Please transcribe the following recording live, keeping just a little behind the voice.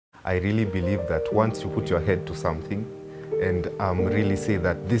I really believe that once you put your head to something and really say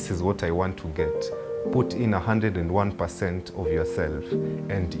that this is what I want to get, put in 101% of yourself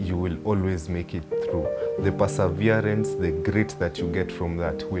and you will always make it through. The perseverance, the grit that you get from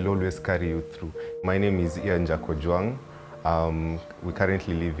that will always carry you through. My name is Jaccojwang. We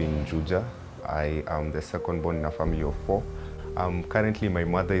currently live in Juja. I am the second born in a family of 4. Currently my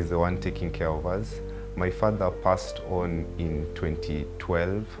mother is the one taking care of us. My father passed on in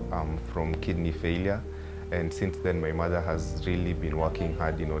 2012 from kidney failure. And since then, my mother has really been working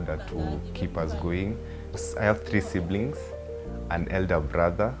hard in order to keep us going. I have 3 siblings, an elder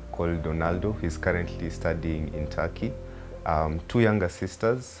brother called Donaldo, who is currently studying in Turkey. 2 younger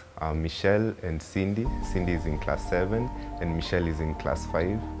sisters, Michelle and Cindy. Cindy is in class 7 and Michelle is in class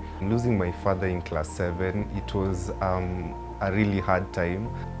 5. Losing my father in class 7, it was a really hard time.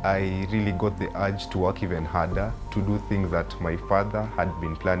 I really got the urge to work even harder, to do things that my father had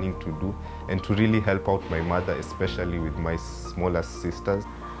been planning to do, and to really help out my mother, especially with my smaller sisters.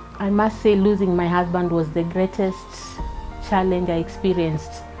 I must say losing my husband was the greatest challenge I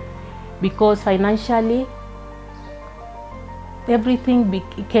experienced, because financially, everything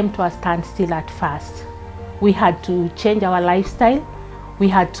came to a standstill at first. We had to change our lifestyle. We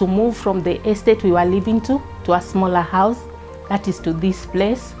had to move from the estate we were living to a smaller house, that is to this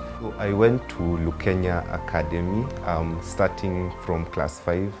place. So I went to Lukenya Academy starting from class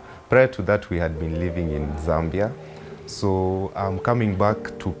 5. Prior to that, we had been living in Zambia. So coming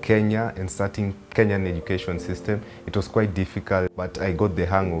back to Kenya and starting Kenyan education system, it was quite difficult, but I got the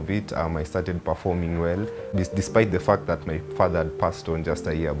hang of it. I started performing well. Despite the fact that my father had passed on just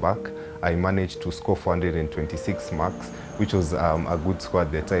a year back, I managed to score 426 marks, which was a good score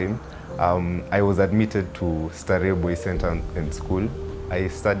at the time. I was admitted to Starehe Boys Center and School. I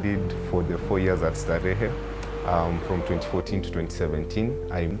studied for the 4 years at Starehe. From 2014 to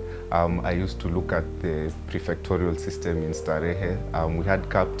 2017, I used to look at the prefectorial system in Starehe. We had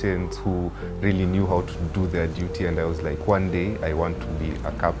captains who really knew how to do their duty, and I was like, one day I want to be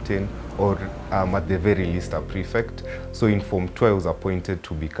a captain, or at the very least a prefect. So in Form 2 I was appointed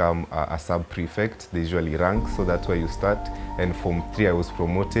to become a sub-prefect. They usually rank, so that's where you start. And Form 3 I was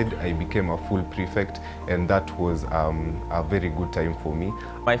promoted. I became a full prefect, and that was a very good time for me.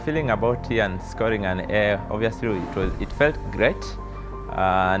 My feeling about it and scoring an A, obviously it felt great,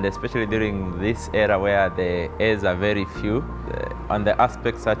 and especially during this era where the A's are very few. On the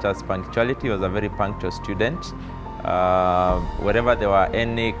aspects such as punctuality, I was a very punctual student. Wherever there were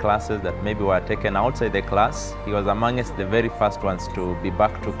any classes that maybe were taken outside the class, he was amongst the very first ones to be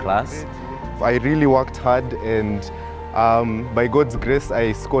back to class. I really worked hard, and by God's grace,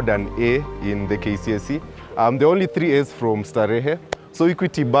 I scored an A in the KCSE. There are only 3 A's from Starehe. So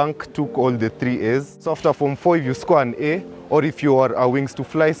Equity Bank took all the 3 A's. So after Form 4, if you score an A, or if you are a Wings to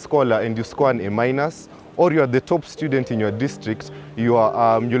Fly scholar and you score an A-, or you are the top student in your district,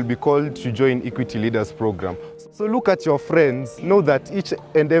 you'll be called to join Equity Leaders Program. So look at your friends, know that each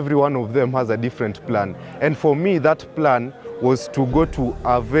and every one of them has a different plan. And for me, that plan was to go to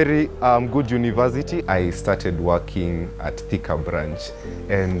a very good university. I started working at Thika branch,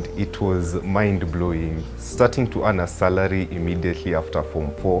 and it was mind-blowing. Starting to earn a salary immediately after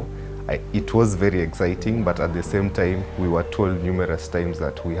Form 4, it was very exciting, but at the same time, we were told numerous times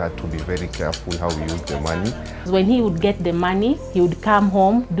that we had to be very careful how we use the money. When he would get the money, he would come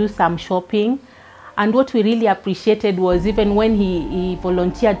home, do some shopping. And what we really appreciated was even when he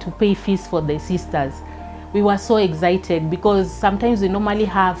volunteered to pay fees for the sisters. We were so excited, because sometimes we normally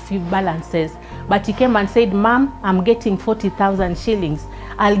have few balances. But he came and said, "Mom, I'm getting 40,000 shillings.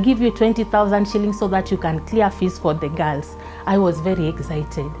 I'll give you 20,000 shillings so that you can clear fees for the girls." I was very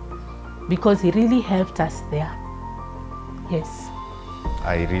excited, because he really helped us there. Yes.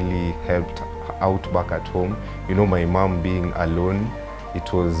 I really helped out back at home. You know, my mom being alone,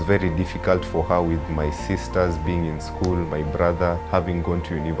 it was very difficult for her with my sisters being in school, my brother having gone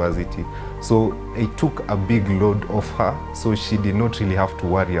to university. So it took a big load off her, so she did not really have to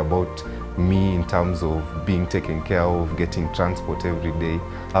worry about me in terms of being taken care of, getting transport every day.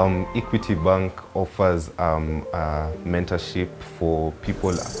 Equity Bank offers mentorship for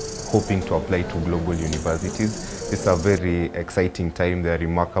people hoping to apply to global universities. It's a very exciting time. There are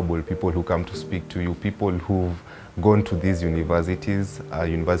remarkable people who come to speak to you, people who've gone to these universities,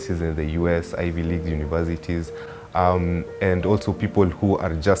 universities in the US, Ivy League universities, and also people who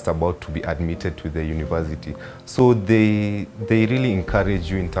are just about to be admitted to the university. So they really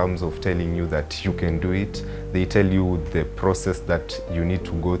encourage you in terms of telling you that you can do it. They tell you the process that you need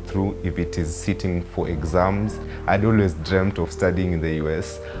to go through if it is sitting for exams. I'd always dreamt of studying in the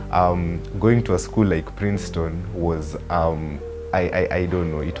US. Going to a school like Princeton was I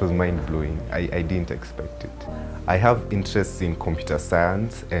don't know, it was mind-blowing. I didn't expect it. I have interests in computer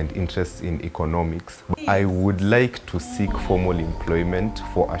science and interests in economics. I would like to seek formal employment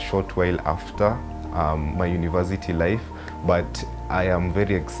for a short while after my university life, but I am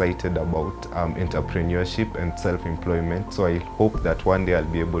very excited about entrepreneurship and self-employment, so I hope that one day I'll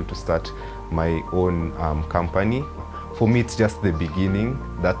be able to start my own company. For me, it's just the beginning.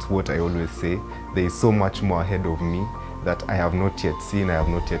 That's what I always say. There is so much more ahead of me that I have not yet seen, I have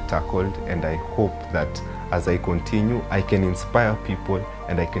not yet tackled, and I hope that as I continue, I can inspire people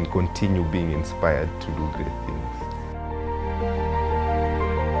and I can continue being inspired to do great things.